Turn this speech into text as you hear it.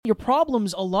your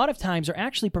problems a lot of times are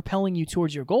actually propelling you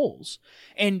towards your goals.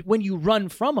 And when you run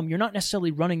from them, you're not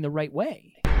necessarily running the right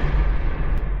way.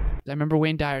 I remember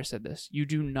Wayne Dyer said this. You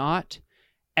do not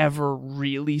ever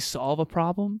really solve a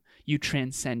problem. You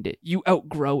transcend it. You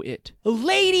outgrow it.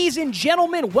 Ladies and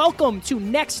gentlemen, welcome to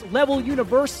Next Level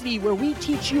University, where we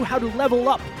teach you how to level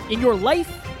up in your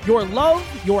life, your love,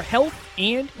 your health,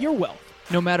 and your wealth.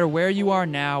 No matter where you are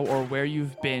now or where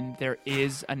you've been, there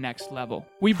is a next level.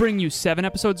 We bring you 7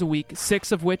 episodes a week,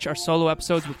 6 of which are solo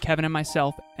episodes with Kevin and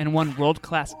myself, and 1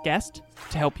 world-class guest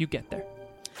to help you get there.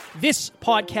 This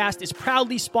podcast is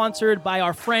proudly sponsored by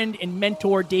our friend and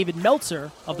mentor, David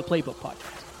Meltzer of the Playbook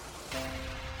Podcast.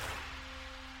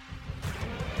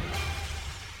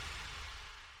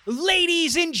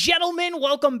 Ladies and gentlemen,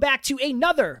 welcome back to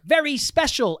another very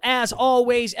special, as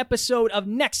always, episode of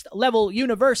Next Level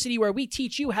University, where we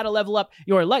teach you how to level up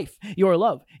your life, your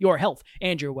love, your health,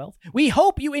 and your wealth. We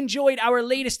hope you enjoyed our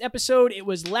latest episode. It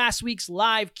was last week's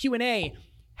live Q&A.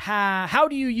 How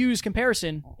do you use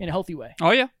comparison in a healthy way?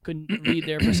 Oh, yeah. Couldn't read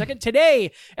there for a second.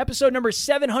 Today, episode number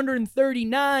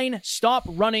 739, Stop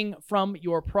Running from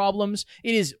Your Problems.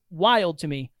 It is wild to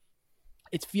me.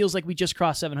 It feels like we just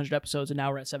crossed 700 episodes, and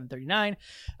now we're at 739.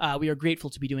 We are grateful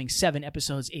to be doing 7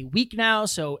 episodes a week now,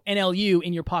 so NLU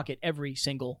in your pocket every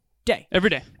single day. Every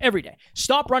day. Every day.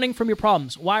 Stop running from your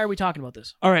problems. Why are we talking about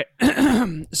this? All right.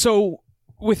 So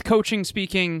with coaching,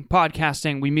 speaking,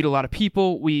 podcasting, we meet a lot of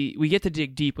people. We get to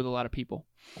dig deep with a lot of people.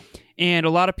 And a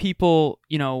lot of people,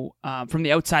 from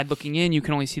the outside looking in, you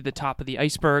can only see the top of the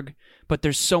iceberg, but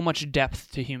there's so much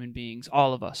depth to human beings.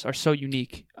 All of us are so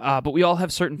unique, but we all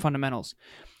have certain fundamentals.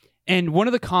 And one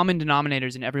of the common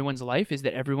denominators in everyone's life is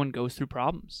that everyone goes through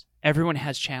problems. Everyone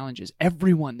has challenges.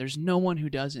 Everyone. There's no one who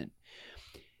doesn't.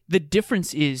 The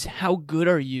difference is, how good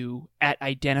are you at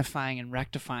identifying and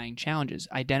rectifying challenges,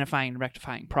 identifying and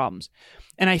rectifying problems?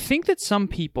 And I think that some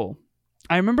people,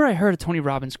 I remember I heard a Tony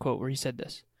Robbins quote where he said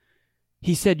this.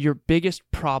 He said, your biggest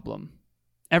problem,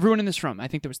 everyone in this room, I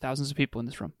think there was thousands of people in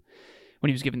this room when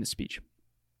he was giving this speech.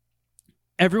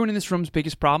 Everyone in this room's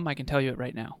biggest problem, I can tell you it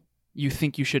right now, you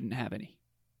think you shouldn't have any.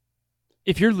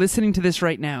 If you're listening to this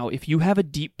right now, if you have a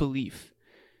deep belief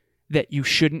that you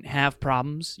shouldn't have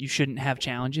problems, you shouldn't have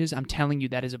challenges, I'm telling you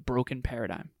that is a broken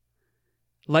paradigm.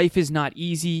 Life is not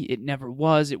easy. It never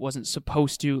was. It wasn't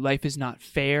supposed to. Life is not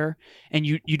fair. And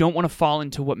you don't want to fall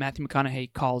into what Matthew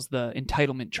McConaughey calls the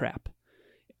entitlement trap.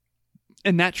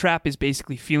 And that trap is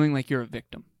basically feeling like you're a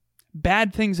victim.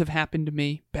 Bad things have happened to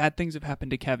me. Bad things have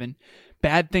happened to Kevin.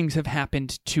 Bad things have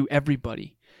happened to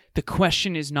everybody. The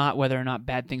question is not whether or not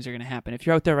bad things are going to happen. If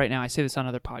you're out there right now, I say this on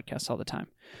other podcasts all the time.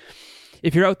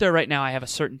 If you're out there right now, I have a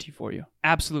certainty for you.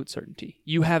 Absolute certainty.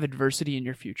 You have adversity in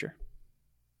your future.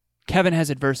 Kevin has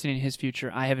adversity in his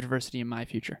future. I have adversity in my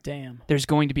future. Damn. There's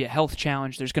going to be a health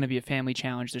challenge. There's going to be a family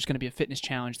challenge. There's going to be a fitness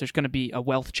challenge. There's going to be a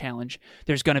wealth challenge.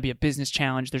 There's going to be a business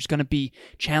challenge. There's going to be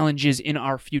challenges in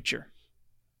our future.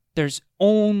 There's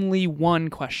only one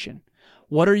question.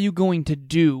 What are you going to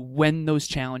do when those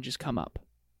challenges come up?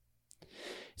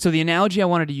 So the analogy I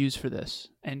wanted to use for this,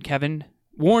 and Kevin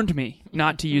warned me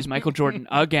not to use Michael Jordan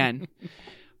again,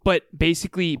 but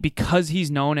basically, because he's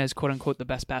known as, quote-unquote, the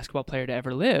best basketball player to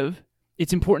ever live,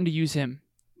 it's important to use him.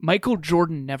 Michael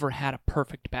Jordan never had a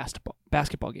perfect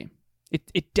basketball game.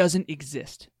 It doesn't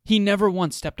exist. He never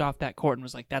once stepped off that court and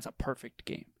was like, that's a perfect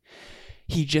game.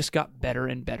 He just got better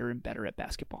and better and better at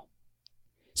basketball.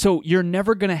 So you're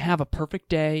never going to have a perfect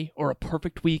day or a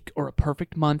perfect week or a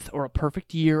perfect month or a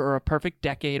perfect year or a perfect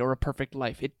decade or a perfect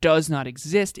life. It does not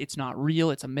exist. It's not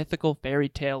real. It's a mythical fairy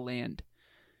tale land.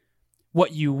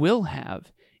 What you will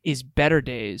have is better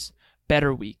days,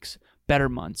 better weeks, better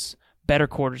months, better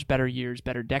quarters, better years,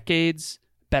 better decades,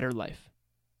 better life.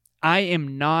 I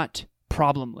am not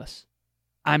problemless.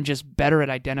 I'm just better at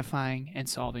identifying and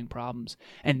solving problems,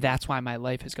 and that's why my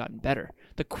life has gotten better.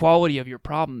 The quality of your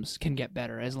problems can get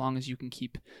better as long as you can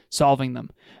keep solving them.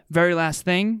 Very last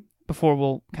thing, before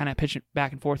we'll kind of pitch it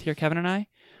back and forth here, Kevin and I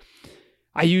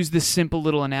use this simple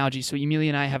little analogy. So Emilia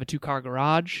and I have a 2-car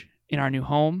garage in our new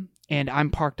home, and I'm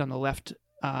parked on the left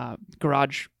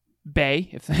garage bay,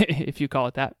 if you call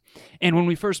it that. And when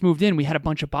we first moved in, we had a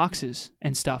bunch of boxes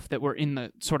and stuff that were in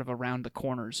the sort of around the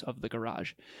corners of the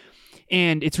garage.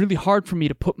 And it's really hard for me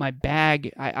to put my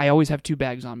bag. I always have 2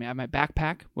 bags on me. I have my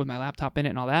backpack with my laptop in it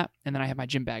and all that, and then I have my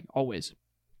gym bag always.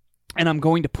 And I'm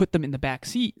going to put them in the back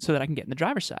seat so that I can get in the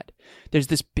driver's side. There's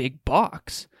this big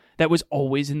box that was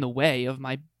always in the way of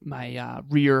my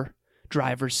rear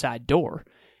driver's side door.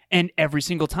 And every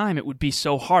single time it would be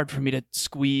so hard for me to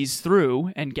squeeze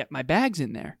through and get my bags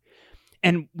in there.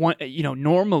 And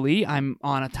normally I'm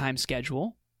on a time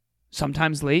schedule.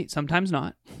 sometimes late, sometimes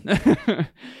not.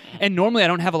 And normally I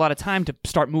don't have a lot of time to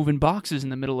start moving boxes in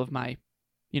the middle of my,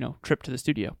 trip to the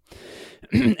studio.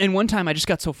 And one time I just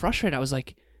got so frustrated.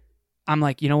 I'm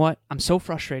like, you know what? I'm so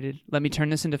frustrated. Let me turn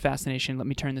this into fascination. Let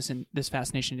me turn this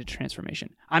fascination into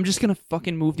transformation. I'm just going to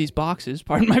fucking move these boxes.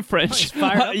 Pardon my French.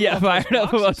 Fired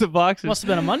up about the boxes. Must have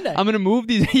been a Monday. I'm going to move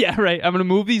these. Yeah, right. I'm going to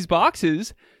move these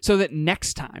boxes so that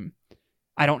next time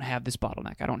I don't have this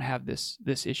bottleneck. I don't have this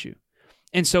issue.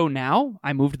 And so now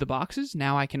I moved the boxes.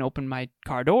 Now I can open my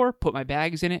car door, put my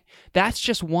bags in it. That's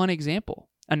just one example.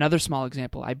 Another small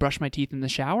example, I brush my teeth in the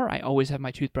shower. I always have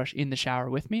my toothbrush in the shower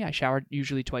with me. I shower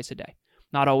usually twice a day.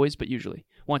 Not always, but usually.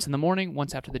 Once in the morning,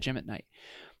 once after the gym at night,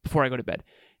 before I go to bed.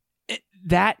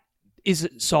 That is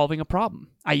solving a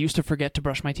problem. I used to forget to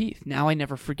brush my teeth. Now I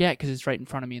never forget because it's right in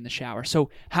front of me in the shower. So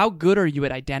how good are you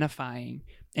at identifying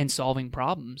and solving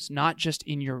problems, not just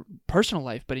in your personal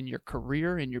life, but in your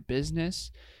career, in your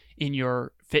business, in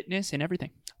your fitness, and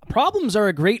everything? Problems are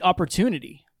a great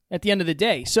opportunity at the end of the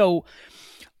day. So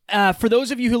for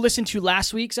those of you who listened to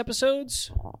last week's episodes,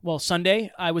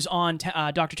 Sunday, I was on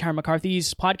Dr. Tara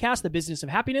McCarthy's podcast, The Business of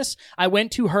Happiness. I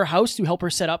went to her house to help her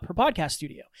set up her podcast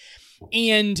studio.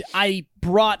 And I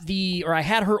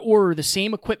had her order the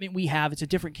same equipment we have. It's a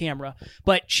different camera,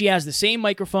 but she has the same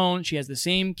microphone. She has the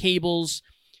same cables.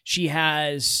 She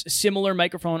has similar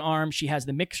microphone arms. She has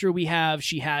the mixer we have.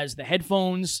 She has the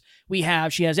headphones we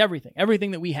have. She has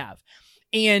everything that we have.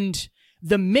 And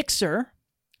the mixer,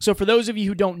 so for those of you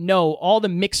who don't know, all the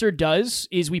mixer does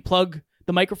is we plug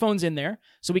the microphones in there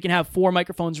so we can have 4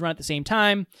 microphones run at the same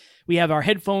time. We have our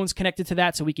headphones connected to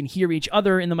that so we can hear each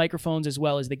other in the microphones as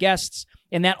well as the guests.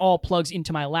 And that all plugs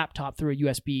into my laptop through a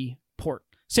USB port.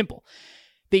 Simple.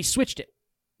 They switched it.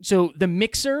 So the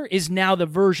mixer is now the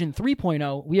version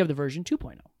 3.0. We have the version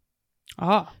 2.0.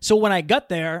 So when I got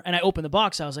there and I opened the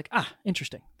box, I was like,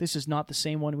 interesting. This is not the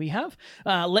same one we have.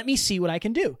 Let me see what I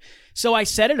can do. So I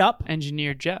set it up.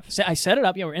 Engineer Jeff. I set it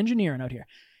up. Yeah, we're engineering out here.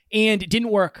 And it didn't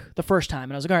work the first time.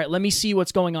 And I was like, all right, let me see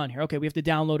what's going on here. Okay, we have to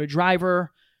download a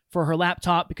driver for her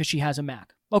laptop because she has a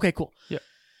Mac. Okay, cool. Yeah.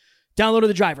 Downloaded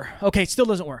the driver. Okay, it still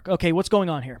doesn't work. Okay, what's going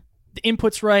on here? The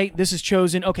input's right. This is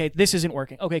chosen. Okay, this isn't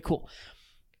working. Okay, cool.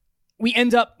 We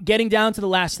end up getting down to the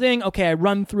last thing. Okay, I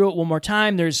run through it one more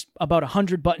time. There's about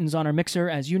 100 buttons on our mixer,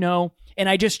 as you know. And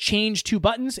I just changed 2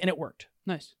 buttons and it worked.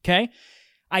 Nice. Okay.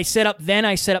 I set up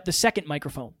the second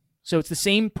microphone. So it's the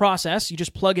same process. You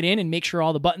just plug it in and make sure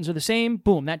all the buttons are the same.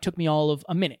 Boom. That took me all of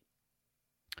a minute.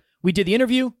 We did the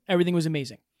interview. Everything was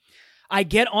amazing. I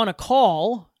get on a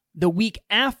call the week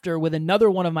after with another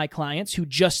one of my clients who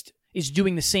just is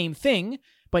doing the same thing,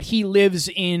 but he lives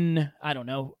in, I don't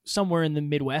know, somewhere in the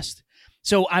Midwest.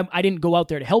 So I didn't go out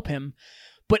there to help him,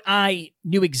 but I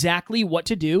knew exactly what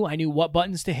to do. I knew what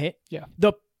buttons to hit. Yeah.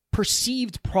 The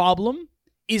perceived problem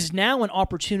is now an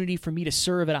opportunity for me to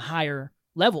serve at a higher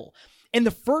level. And the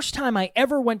first time I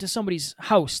ever went to somebody's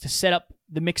house to set up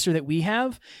the mixer that we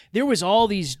have, there was all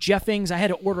these Jeffings. I had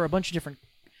to order a bunch of different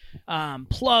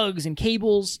plugs and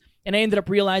cables, and I ended up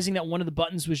realizing that one of the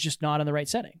buttons was just not in the right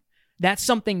setting. That's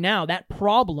something now, that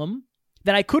problem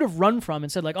that I could have run from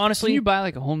and said, like, honestly... Can you buy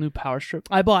like a whole new power strip?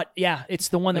 I bought, it's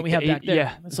the one that we have back there.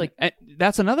 Yeah. It's like...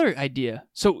 That's another idea.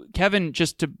 So Kevin,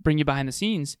 just to bring you behind the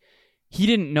scenes, he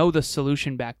didn't know the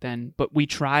solution back then, but we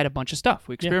tried a bunch of stuff.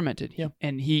 We experimented. Yeah.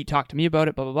 And he talked to me about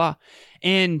it, blah, blah, blah.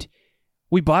 And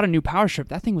we bought a new power strip.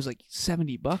 That thing was like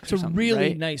 $70 or something.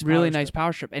 It's a really nice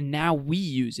power strip. And now we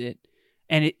use it.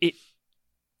 And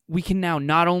we can now,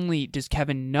 not only does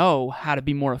Kevin know how to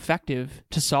be more effective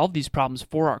to solve these problems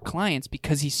for our clients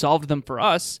because he solved them for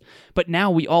us, but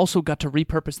now we also got to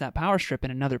repurpose that power strip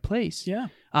in another place. Yeah.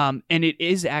 And it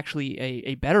is actually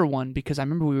a better one because I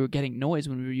remember we were getting noise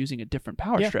when we were using a different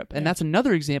power strip. And that's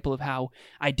another example of how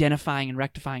identifying and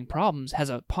rectifying problems has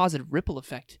a positive ripple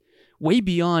effect way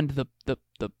beyond the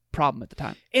problem at the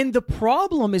time. And the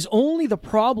problem is only the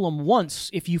problem once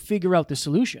if you figure out the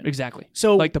solution. Exactly.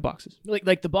 So like the boxes.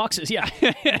 Like the boxes, yeah.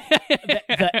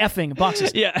 the effing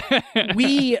boxes. Yeah.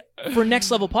 We, for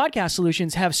Next Level Podcast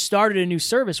Solutions, have started a new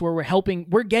service where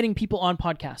we're getting people on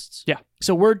podcasts. Yeah.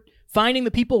 So we're finding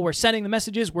the people, we're sending the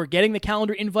messages, we're getting the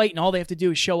calendar invite, and all they have to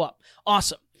do is show up.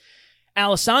 Awesome.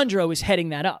 Alessandro is heading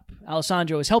that up.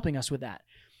 Alessandro is helping us with that.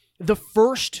 The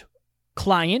first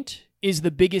client is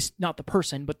the biggest, not the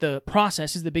person, but the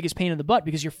process is the biggest pain in the butt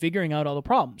because you're figuring out all the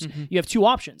problems. Mm-hmm. You have 2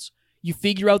 options. You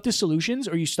figure out the solutions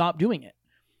or you stop doing it.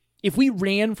 If we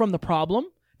ran from the problem,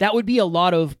 that would be a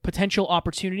lot of potential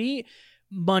opportunity,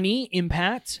 money,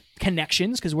 impact,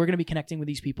 connections, because we're going to be connecting with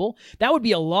these people. That would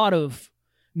be a lot of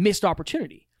missed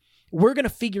opportunity. We're going to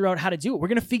figure out how to do it. We're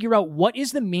going to figure out what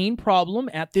is the main problem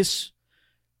at this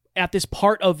at this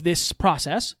part of this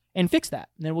process and fix that.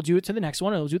 And then we'll do it to the next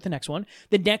one, and we'll do it to the next one.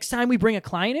 The next time we bring a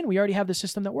client in, we already have the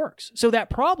system that works. So that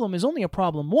problem is only a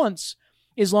problem once,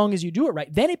 as long as you do it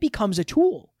right. Then it becomes a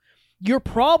tool. Your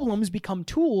problems become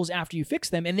tools after you fix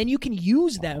them, and then you can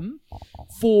use them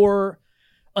for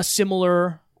a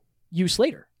similar use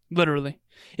later. Literally.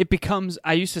 It becomes,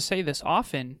 I used to say this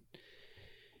often,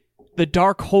 the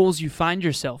dark holes you find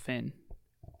yourself in,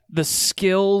 the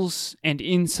skills and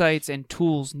insights and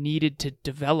tools needed to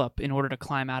develop in order to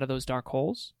climb out of those dark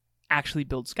holes actually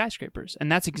build skyscrapers.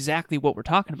 And that's exactly what we're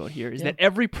talking about here, is that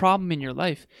every problem in your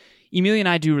life, Emilia and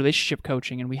I do relationship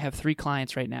coaching, and we have 3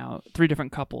 clients right now, 3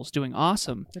 different couples doing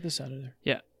awesome. Get this out of there.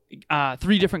 Yeah.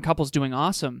 3 different couples doing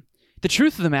awesome. The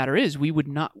truth of the matter is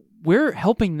we're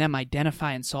helping them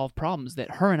identify and solve problems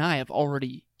that her and I have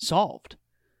already solved.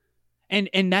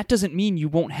 And that doesn't mean you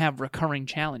won't have recurring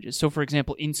challenges. So, for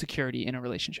example, insecurity in a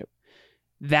relationship.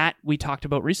 That we talked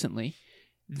about recently.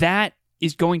 That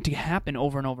is going to happen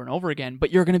over and over and over again, but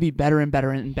you're going to be better and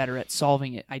better and better at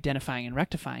solving it, identifying and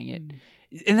rectifying it.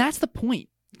 And that's the point,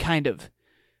 kind of.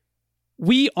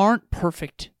 We aren't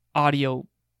perfect audio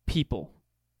people.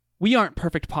 We aren't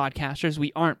perfect podcasters.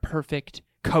 We aren't perfect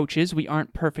coaches. We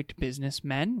aren't perfect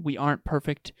businessmen. We aren't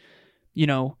perfect,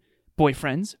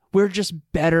 boyfriends. We're just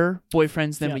better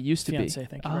boyfriends than we used to be.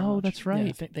 Thank you very much. That's right.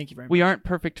 Yeah, thank you very much. We aren't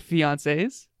perfect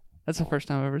fiancés. That's the first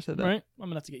time I've ever said that. Right? I'm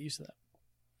going to have to get used to that.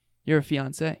 You're a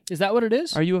fiancé. Is that what it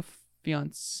is? Are you a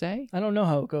fiancé? I don't know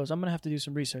how it goes. I'm going to have to do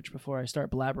some research before I start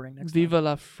blabbering next Vive time.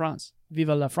 la France. Vive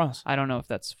la France. I don't know if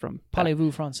that's from...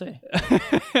 Parlez-vous français?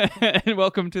 And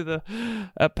welcome to the...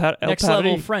 Next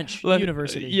Level French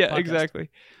University Yeah, podcast. Exactly.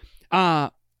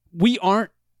 We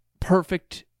aren't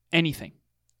perfect anything.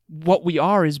 What we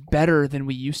are is better than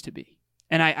we used to be.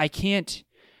 And I can't...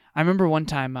 I remember one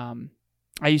time,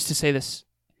 I used to say this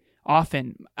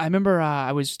often. I remember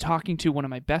I was talking to one of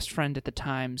my best friend at the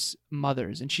time's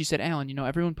mothers, and she said, Alan,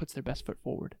 everyone puts their best foot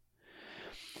forward.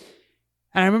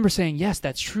 And I remember saying, yes,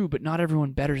 that's true, but not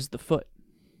everyone betters the foot.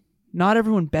 Not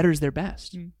everyone betters their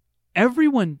best.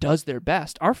 Everyone does their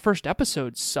best. Our first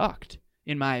episode sucked,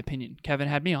 in my opinion. Kevin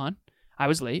had me on. I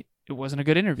was late. It wasn't a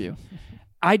good interview.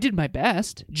 I did my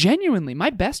best. Genuinely,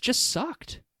 my best just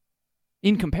sucked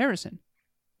in comparison.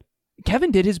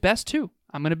 Kevin did his best too.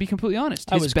 I'm going to be completely honest.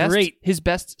 Great. His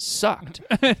best sucked.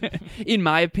 In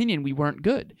my opinion, we weren't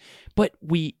good. But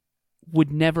we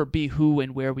would never be who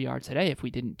and where we are today if we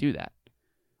didn't do that.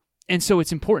 And so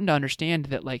it's important to understand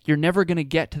that you're never going to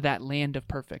get to that land of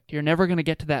perfect. You're never going to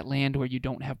get to that land where you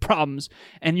don't have problems.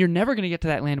 And you're never going to get to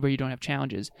that land where you don't have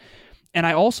challenges. And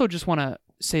I also just want to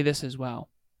say this as well.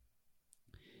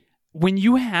 When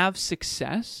you have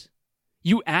success,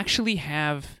 you actually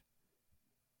have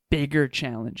bigger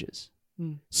challenges.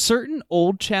 Certain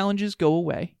old challenges go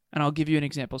away, and I'll give you an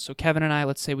example. So Kevin and I,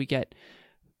 let's say we get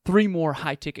 3 more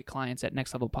high-ticket clients at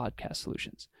Next Level Podcast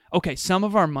Solutions. Okay, some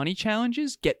of our money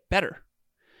challenges get better,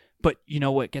 but you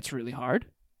know what gets really hard?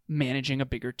 Managing a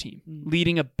bigger team,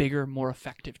 leading a bigger, more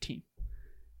effective team.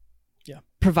 Yeah,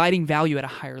 providing value at a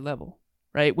higher level,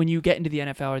 right? When you get into the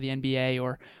NFL or the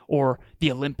NBA or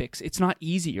the Olympics, it's not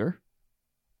easier.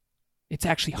 It's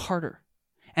actually harder.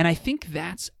 And I think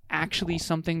that's actually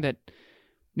something that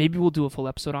maybe we'll do a full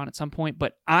episode on at some point,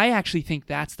 but I actually think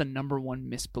that's the number one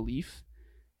misbelief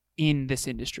in this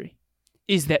industry,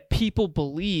 is that people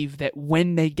believe that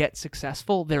when they get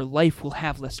successful, their life will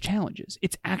have less challenges.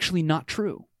 It's actually not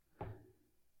true.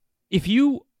 If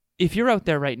you're out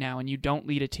there right now and you don't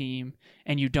lead a team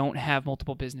and you don't have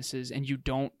multiple businesses and you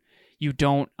don't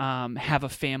have a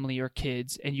family or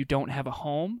kids and you don't have a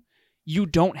home, you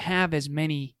don't have as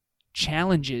many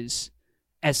challenges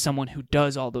as someone who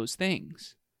does all those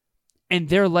things. And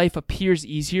their life appears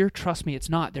easier. Trust me, it's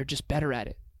not. They're just better at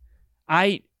it.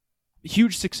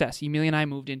 Huge success. Emilia and I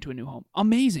moved into a new home.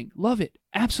 Amazing. Love it.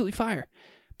 Absolutely fire.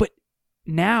 But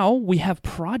now we have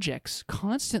projects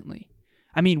constantly.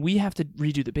 I mean, we have to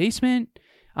redo the basement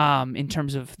in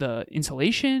terms of the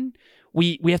insulation.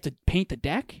 We have to paint the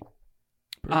deck.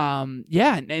 And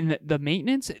the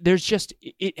maintenance. There's just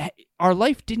our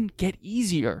life didn't get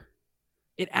easier.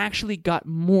 It actually got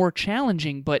more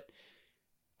challenging, but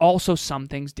also some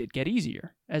things did get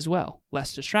easier as well.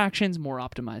 Less distractions, more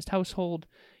optimized household,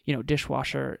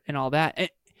 dishwasher and all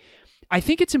that. I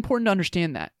think it's important to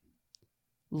understand that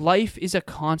life is a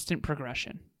constant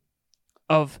progression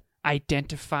of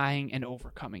identifying and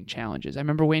overcoming challenges. I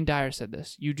remember Wayne Dyer said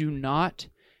this: you do not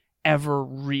ever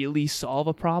really solve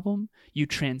a problem, you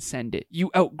transcend it. You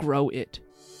outgrow it.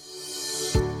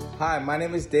 Hi, my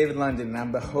name is David London, and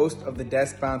I'm the host of the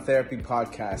Deskbound Therapy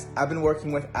podcast. I've been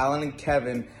working with Alan and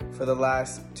Kevin for the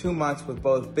last 2 months with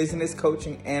both business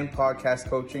coaching and podcast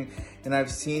coaching, and I've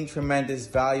seen tremendous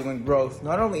value and growth,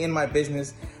 not only in my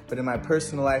business, but in my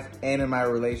personal life and in my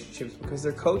relationships, because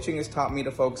their coaching has taught me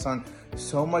to focus on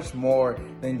so much more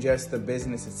than just the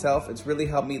business itself. It's really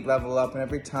helped me level up, and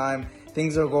every time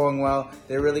things are going well,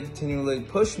 they really continually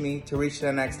push me to reach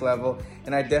the next level,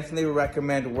 and I definitely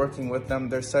recommend working with them.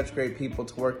 They're such great people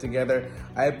to work together.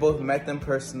 I have both met them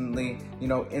personally,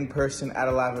 in person at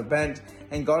a live event,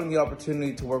 and gotten the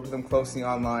opportunity to work with them closely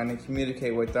online and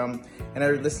communicate with them. And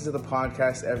I listen to the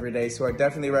podcast every day, so I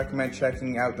definitely recommend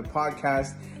checking out the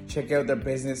podcast. Check out their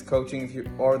business coaching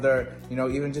or their,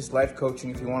 even just life coaching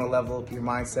if you want to level up your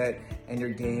mindset and your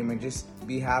game and just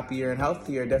be happier and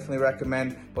healthier. Definitely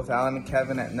recommend both Alan and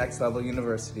Kevin at Next Level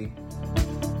University.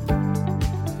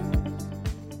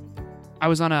 I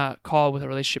was on a call with a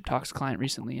Relationship Talks client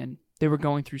recently, and they were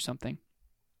going through something.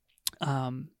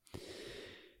 I'll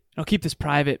keep this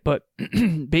private, but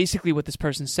basically what this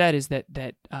person said is that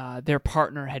their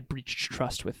partner had breached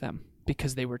trust with them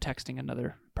because they were texting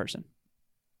another person.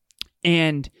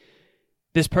 And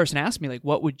this person asked me,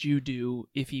 what would you do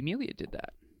if Emilia did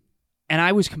that? And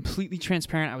I was completely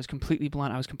transparent. I was completely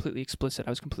blunt. I was completely explicit.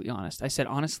 I was completely honest. I said,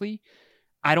 honestly,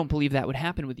 I don't believe that would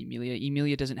happen with Emilia.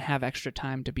 Emilia doesn't have extra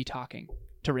time to be talking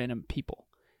to random people.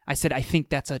 I said, I think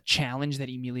that's a challenge that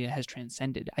Emilia has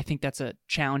transcended. I think that's a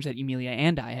challenge that Emilia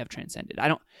and I have transcended.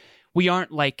 We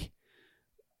aren't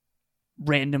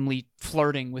randomly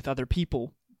flirting with other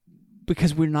people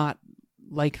because we're not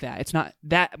like that. It's not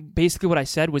that. Basically what I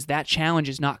said was that challenge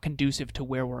is not conducive to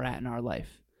where we're at in our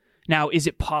life. Now, is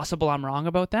it possible I'm wrong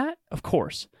about that? Of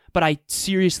course, but I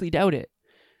seriously doubt it.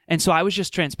 And so I was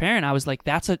just transparent. I was like,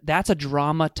 that's a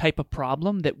drama type of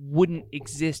problem that wouldn't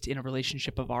exist in a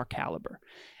relationship of our caliber.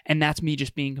 And that's me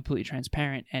just being completely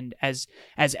transparent. And as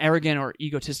arrogant or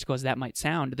egotistical as that might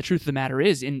sound, the truth of the matter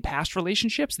is, in past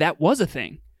relationships, that was a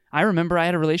thing. I remember I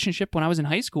had a relationship when I was in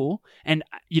high school, and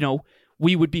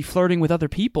we would be flirting with other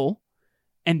people,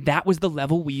 and that was the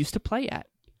level we used to play at.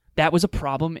 That was a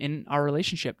problem in our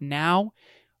relationship. Now,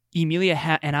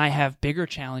 Emilia and I have bigger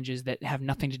challenges that have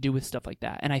nothing to do with stuff like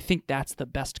that, and I think that's the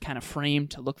best kind of frame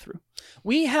to look through.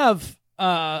 We have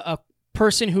a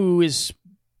person who is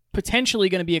potentially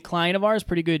going to be a client of ours,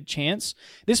 pretty good chance.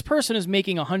 This person is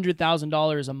making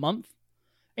 $100,000 a month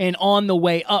and on the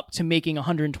way up to making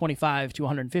 $125,000 to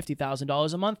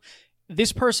 $150,000 a month.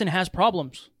 This person has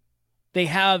problems. They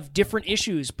have different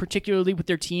issues, particularly with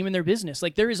their team and their business.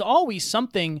 There is always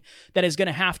something that is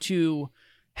going to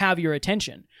have your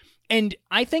attention. And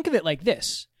I think of it like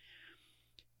this.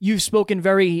 You've spoken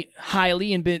very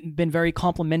highly and been very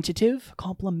complimentary,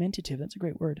 that's a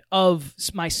great word, of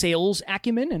my sales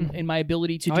acumen and my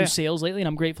ability to do sales lately, and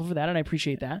I'm grateful for that, and I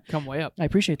appreciate that. Come way up. I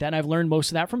appreciate that, and I've learned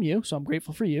most of that from you, so I'm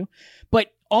grateful for you.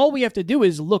 But all we have to do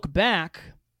is look back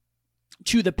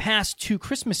to the past 2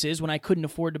 Christmases when I couldn't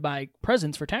afford to buy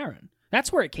presents for Taryn.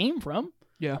 That's where it came from.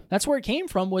 Yeah. That's where it came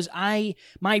from was my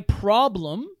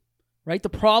problem, right? The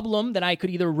problem that I could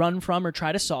either run from or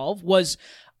try to solve was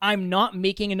I'm not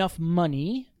making enough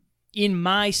money in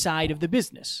my side of the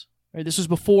business. Right? This was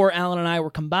before Alan and I were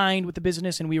combined with the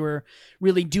business and we were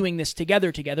really doing this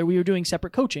together. We were doing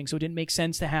separate coaching, so it didn't make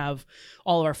sense to have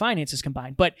all of our finances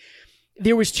combined. But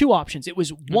there was 2 options. It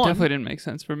was one. It definitely didn't make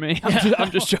sense for me.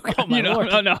 I'm just joking. Oh,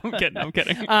 no, I'm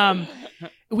kidding.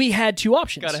 We had 2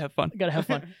 options. Gotta have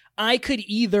fun. I could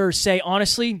either say,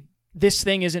 honestly, this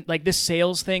thing isn't this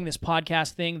sales thing, this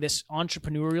podcast thing, this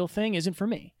entrepreneurial thing isn't for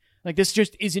me. This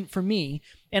just isn't for me.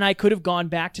 And I could have gone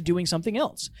back to doing something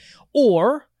else.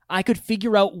 Or I could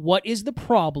figure out what is the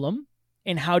problem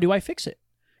and how do I fix it.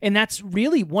 And that's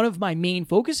really one of my main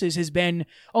focuses has been,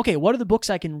 okay, what are the books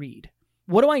I can read?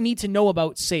 What do I need to know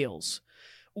about sales?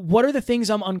 What are the things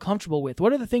I'm uncomfortable with?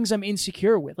 What are the things I'm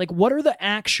insecure with? What are the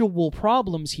actual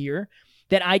problems here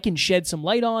that I can shed some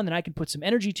light on, that I can put some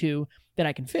energy to, that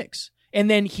I can fix? And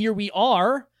then here we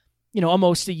are,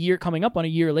 almost a year, coming up on a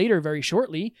year later very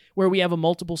shortly, where we have a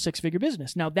multiple 6-figure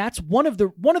business. Now, that's one of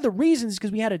the reasons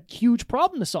because we had a huge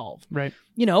problem to solve. Right.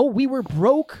 We were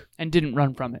broke. And didn't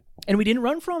run from it. And we didn't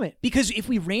run from it. Because if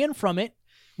we ran from it,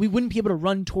 we wouldn't be able to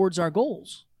run towards our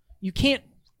goals. You can't,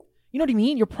 you know what I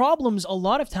mean? Your problems a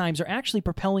lot of times are actually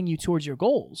propelling you towards your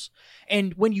goals.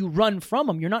 And when you run from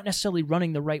them, you're not necessarily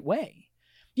running the right way.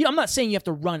 I'm not saying you have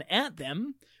to run at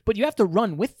them, but you have to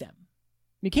run with them.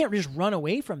 You can't just run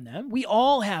away from them. We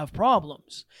all have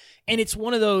problems. And it's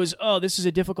one of those, this is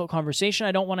a difficult conversation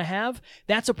I don't want to have.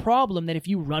 That's a problem that if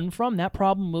you run from, that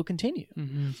problem will continue.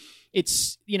 Mm-hmm.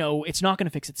 It's, it's not going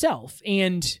to fix itself.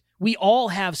 And We all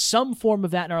have some form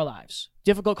of that in our lives.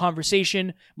 Difficult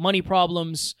conversation, money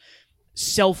problems,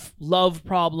 self-love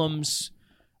problems,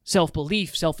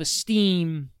 self-belief,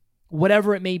 self-esteem,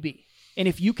 whatever it may be. And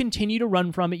if you continue to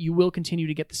run from it, you will continue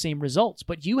to get the same results.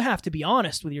 But you have to be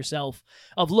honest with yourself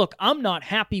of, look, I'm not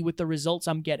happy with the results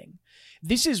I'm getting.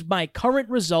 This is my current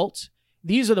result.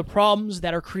 These are the problems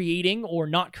that are creating or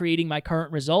not creating my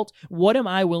current result. What am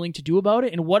I willing to do about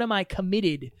it? And what am I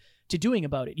committed to doing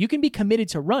about it? You can be committed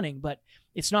to running, but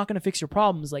it's not going to fix your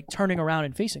problems like turning around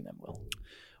and facing them will.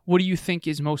 What do you think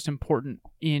is most important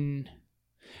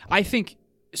I think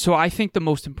the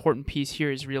most important piece here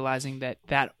is realizing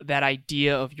that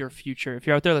idea of your future. If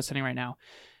you're out there listening right now,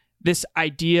 this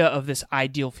idea of this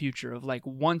ideal future of like,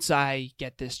 once I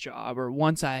get this job, or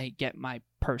once I get my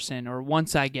person, or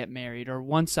once I get married, or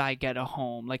once I get a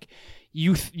home, like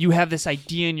you have this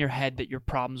idea in your head that your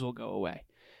problems will go away.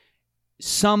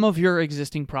 Some of your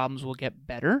existing problems will get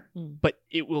better, but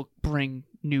it will bring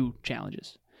new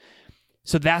challenges.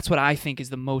 So that's what I think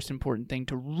is the most important thing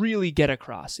to really get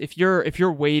across. If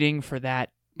you're waiting for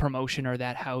that promotion or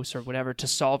that house or whatever to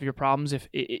solve your problems,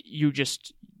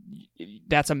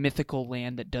 that's a mythical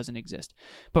land that doesn't exist.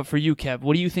 But for you, Kev,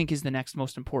 what do you think is the next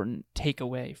most important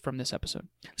takeaway from this episode?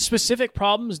 Specific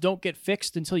problems don't get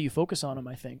fixed until you focus on them,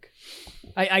 I think.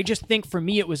 I just think for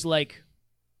me it was like,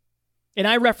 and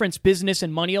I reference business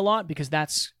and money a lot because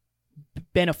that's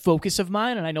been a focus of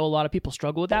mine, and I know a lot of people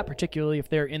struggle with that, particularly if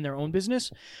they're in their own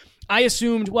business. I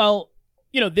assumed, well,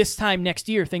 this time next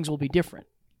year things will be different,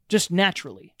 just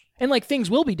naturally. And like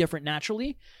things will be different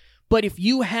naturally, but if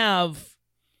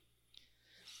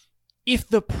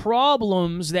the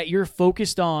problems that you're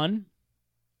focused on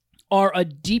are a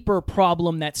deeper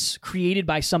problem that's created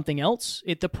by something else,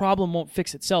 the problem won't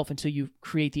fix itself until you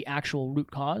create the actual root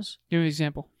cause. Give me an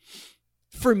example.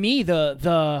 For me,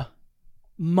 the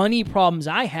money problems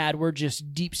I had were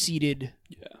just deep-seated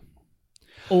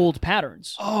old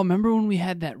patterns. Oh, remember when we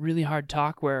had that really hard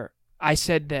talk where I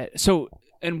said that,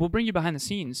 and we'll bring you behind the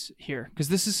scenes here because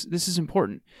this is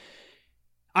important.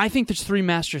 I think there's 3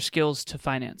 master skills to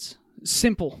finance.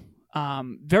 Simple,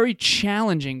 very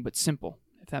challenging, but simple,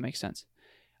 if that makes sense.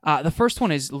 The first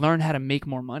one is learn how to make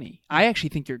more money. I actually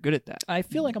think you're good at that. I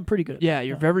feel like I'm pretty good at that. Yeah,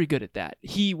 you're very good at that.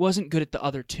 He wasn't good at the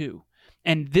other 2.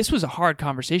 And this was a hard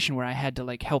conversation where I had to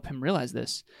like help him realize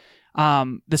this.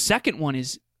 The second one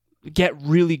is get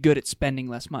really good at spending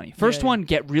less money. First one,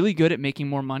 get really good at making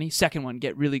more money. Second one,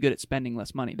 get really good at spending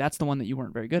less money. That's the one that you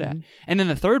weren't very good at. And then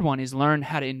the third one is learn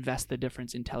how to invest the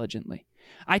difference intelligently.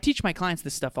 I teach my clients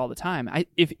this stuff all the time.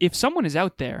 If someone is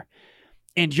out there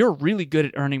and you're really good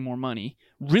at earning more money,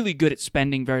 really good at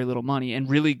spending very little money, and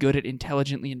really good at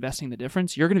intelligently investing the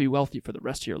difference, you're going to be wealthy for the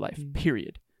rest of your life,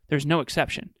 period. There's no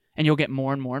exception. And you'll get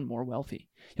more and more and more wealthy.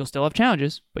 You'll still have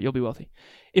challenges, but you'll be wealthy.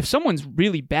 If someone's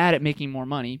really bad at making more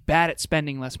money, bad at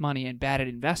spending less money, and bad at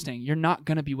investing, you're not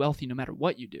going to be wealthy no matter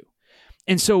what you do.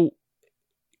 And so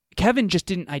Kevin just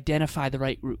didn't identify the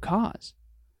right root cause.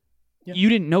 Yep. You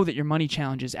didn't know that your money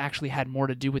challenges actually had more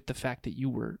to do with the fact that you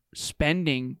were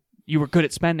good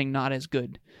at spending, not as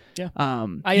good. Yeah.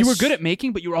 You were good at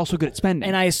making, but you were also good at spending.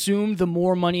 And I assumed the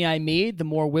more money I made, the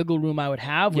more wiggle room I would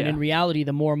have. When in reality,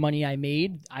 the more money I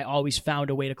made, I always found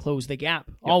a way to close the gap.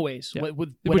 Yep. Always. Yep.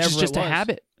 Which is just a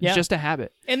habit. It's just a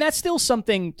habit. And that's still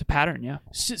something... It's a pattern, yeah.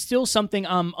 Still something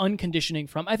I'm unconditioning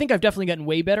from. I think I've definitely gotten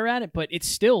way better at it, but it's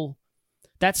still...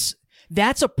 That's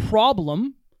a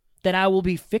problem that I will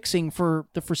be fixing for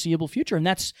the foreseeable future. And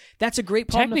that's a great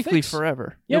problem technically to fix.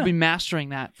 Forever. Yeah. You'll be mastering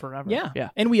that forever. Yeah.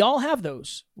 And we all have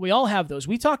those.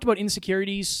 We talked about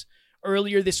insecurities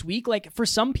earlier this week. Like for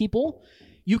some people,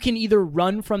 you can either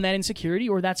run from that insecurity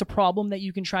or that's a problem that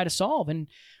you can try to solve. And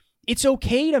it's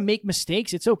okay to make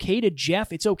mistakes. It's okay to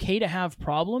Jeff. It's okay to have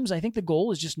problems. I think the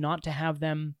goal is just not to have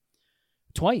them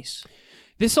twice.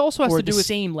 This also has to do with the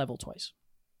same level twice.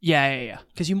 Yeah.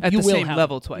 Because you at you the will same have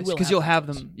level them. twice. You will Because have you'll them have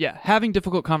twice. them. Yeah, having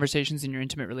difficult conversations in your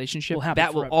intimate relationship Will happen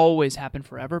that will forever. always happen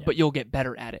forever, but you'll get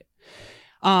better at it.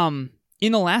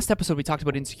 In the last episode, we talked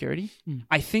about insecurity.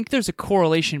 I think there's a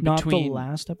correlation Not between. the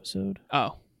last episode.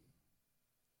 Oh,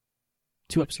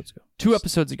 2 episodes ago. 2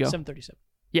 episodes ago. 737.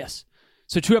 Yes.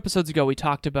 So 2 episodes ago, we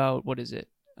talked about what is it?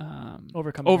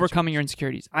 Overcoming your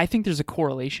insecurities. I think there's a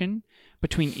correlation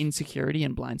between insecurity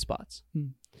and blind spots.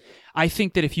 I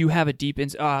think that if you have a deep...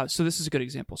 so this is a good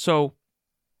example. So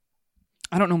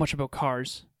I don't know much about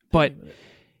cars, but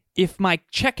if my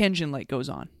check engine light goes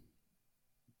on,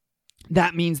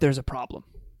 that means there's a problem.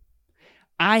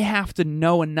 I have to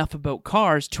know enough about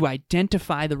cars to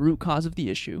identify the root cause of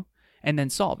the issue and then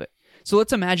solve it. So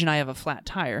let's imagine I have a flat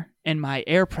tire and my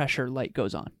air pressure light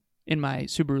goes on in my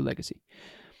Subaru Legacy.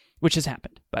 which has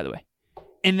happened, by the way.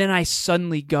 And then I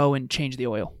suddenly go and change the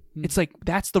oil. It's like,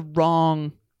 that's the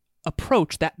wrong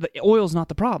approach. That the oil's not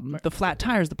the problem. The flat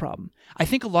tire is the problem. I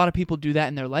think a lot of people do that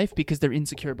in their life because they're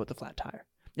insecure about the flat tire,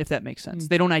 if that makes sense.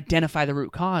 They don't identify the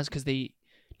root cause because they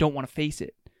don't want to face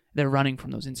it. They're running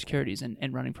from those insecurities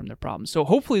and running from their problems. So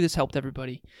hopefully this helped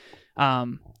everybody.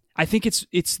 I think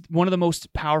it's one of the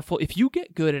most powerful. If you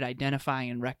get good at identifying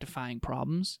and rectifying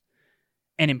problems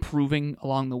and improving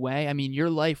along the way, I mean, your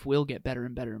life will get better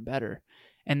and better and better.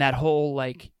 And that whole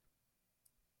like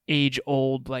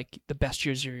age-old, like the best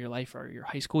years of your life are your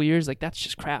high school years, like that's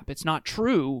just crap. It's not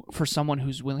true for someone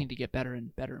who's willing to get better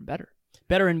and better and better.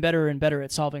 Better and better and better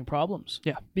at solving problems.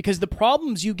 Yeah. Because the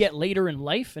problems you get later in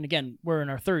life, and again, we're in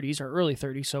our 30s or early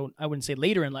 30s, so I wouldn't say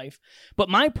later in life, but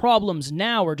my problems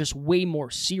now are just way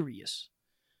more serious.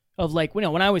 Of like, you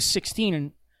know, when I was 16,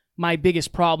 and my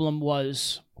biggest problem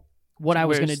was what I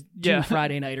was going to do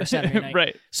Friday night or Saturday night.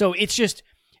 Right. So it's just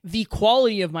the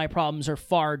quality of my problems are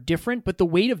far different, but the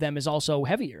weight of them is also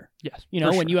heavier. Yes. You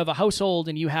know, when you have a household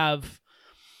and you have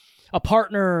a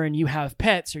partner and you have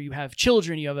pets or you have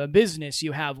children, you have a business,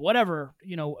 you have whatever,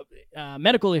 you know,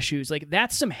 medical issues, like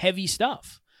that's some heavy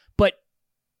stuff. But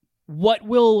what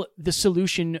will the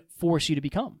solution force you to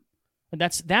become? And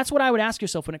that's what I would ask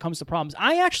yourself when it comes to problems.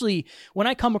 I actually, when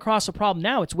I come across a problem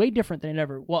now, it's way different than it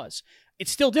ever was.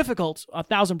 It's still difficult,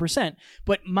 1,000%,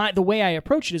 but the way I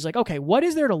approach it is like, okay, what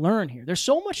is there to learn here? There's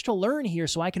so much to learn here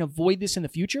so I can avoid this in the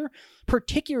future,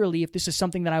 particularly if this is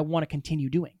something that I want to continue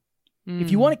doing.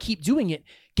 If you want to keep doing it,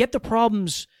 get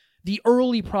the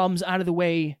early problems out of the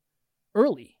way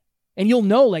early. And you'll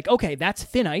know, like, okay, that's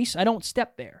thin ice. I don't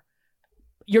step there.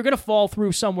 You're going to fall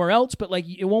through somewhere else, but like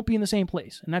it won't be in the same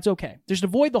place. And that's okay. Just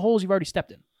avoid the holes you've already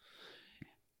stepped in.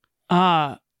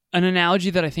 An analogy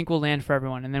that I think will land for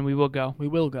everyone, and then we will go. We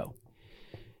will go.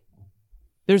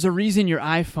 There's a reason your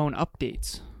iPhone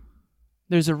updates.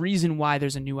 There's a reason why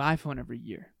there's a new iPhone every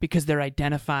year, because they're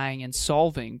identifying and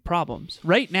solving problems.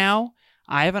 Right now,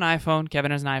 I have an iPhone.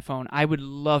 Kevin has an iPhone. I would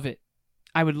love it.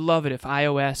 I would love it if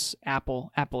iOS,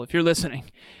 Apple, if you're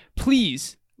listening,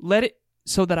 please let it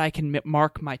so that I can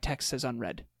mark my text as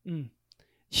unread.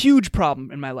 Huge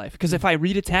problem in my life, because if I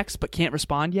read a text but can't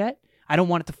respond yet, I don't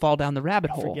want it to fall down the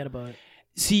rabbit hole. Forget about it.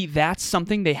 See, that's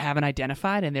something they haven't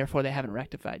identified, and therefore they haven't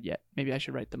rectified yet. Maybe I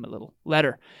should write them a little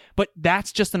letter. But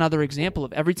that's just another example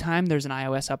of every time there's an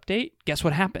iOS update, guess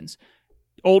what happens?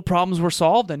 Old problems were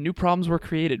solved and new problems were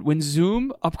created. When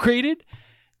Zoom upgraded,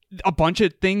 a bunch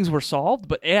of things were solved,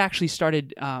 but it actually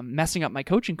started messing up my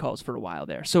coaching calls for a while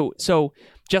there. So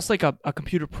just like a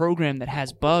computer program that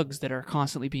has bugs that are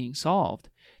constantly being solved,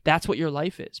 that's what your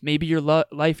life is. Maybe your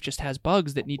life just has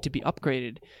bugs that need to be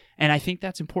upgraded. And I think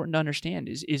that's important to understand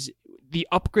is the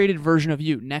upgraded version of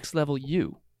you, next level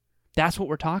you. That's what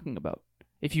we're talking about.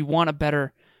 If you want a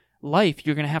better life,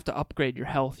 you're going to have to upgrade your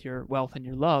health, your wealth, and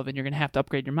your love, and you're going to have to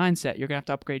upgrade your mindset. You're going to have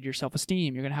to upgrade your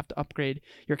self-esteem. You're going to have to upgrade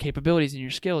your capabilities and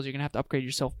your skills. You're going to have to upgrade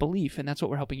your self-belief, and that's what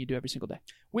we're helping you do every single day.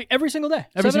 Every single day.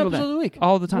 Every 7 single episodes day. a week.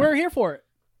 All the time. We're here for it.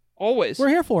 Always. We're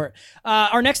here for it.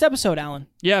 Our next episode, Alan.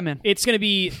 Yeah, man. It's going to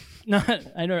be... No,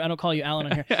 I don't call you Alan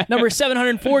on here. Number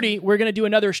 740, we're going to do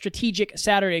another strategic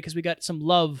Saturday because we got some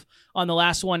love on the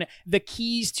last one. The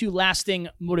keys to lasting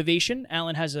motivation.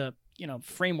 Alan has a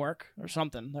framework or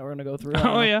something that we're going to go through.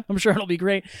 Oh, yeah. I'm sure it'll be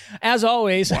great. As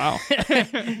always, wow.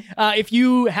 If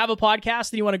you have a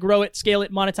podcast and you want to grow it, scale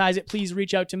it, monetize it, please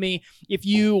reach out to me. If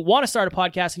you want to start a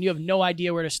podcast and you have no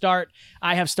idea where to start,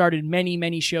 I have started many,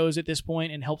 many shows at this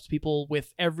point and helped people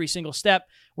with every single step.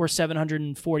 We're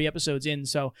 740 episodes in,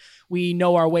 so we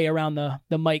know our way around the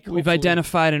mic. We've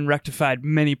identified and rectified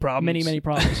many problems. Many, many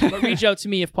problems. But reach out to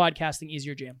me if podcasting is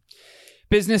your jam.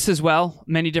 Business as well.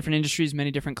 Many different industries,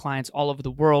 many different clients all over the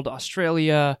world.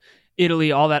 Australia, Italy,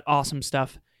 all that awesome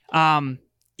stuff.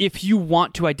 If you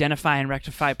want to identify and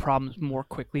rectify problems more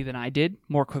quickly than I did,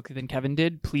 more quickly than Kevin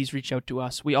did, please reach out to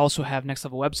us. We also have Next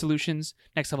Level Web Solutions,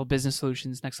 Next Level Business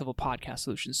Solutions, Next Level Podcast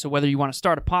Solutions. So whether you want to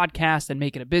start a podcast and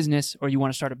make it a business, or you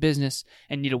want to start a business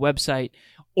and need a website,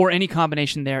 or any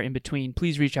combination there in between,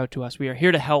 please reach out to us. We are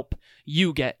here to help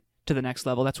you get to the next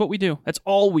level. That's what we do. That's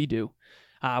all we do.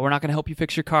 We're not going to help you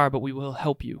fix your car, but we will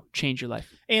help you change your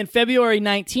life. And February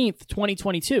 19th,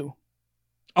 2022.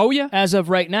 Oh, yeah. As of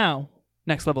right now.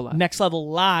 Next Level Live. Next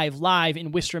Level live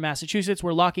in Worcester, Massachusetts.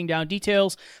 We're locking down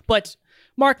details, but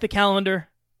mark the calendar.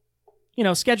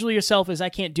 schedule yourself as I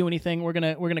can't do anything. We're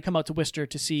gonna come out to Worcester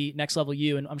to see Next Level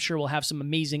U, and I'm sure we'll have some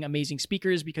amazing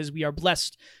speakers because we are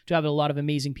blessed to have a lot of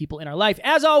amazing people in our life.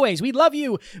 As always, we love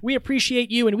you, we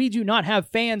appreciate you, and we do not have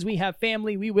fans, we have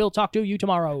family. We will talk to you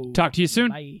tomorrow. Talk to you soon.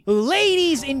 Bye.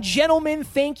 Ladies and gentlemen,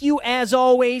 thank you as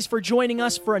always for joining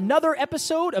us for another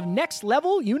episode of Next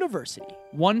Level University.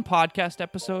 One podcast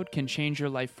episode can change your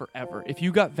life forever. If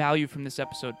you got value from this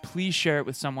episode, please share it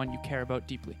with someone you care about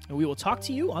deeply. And we will talk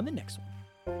to you on the next one.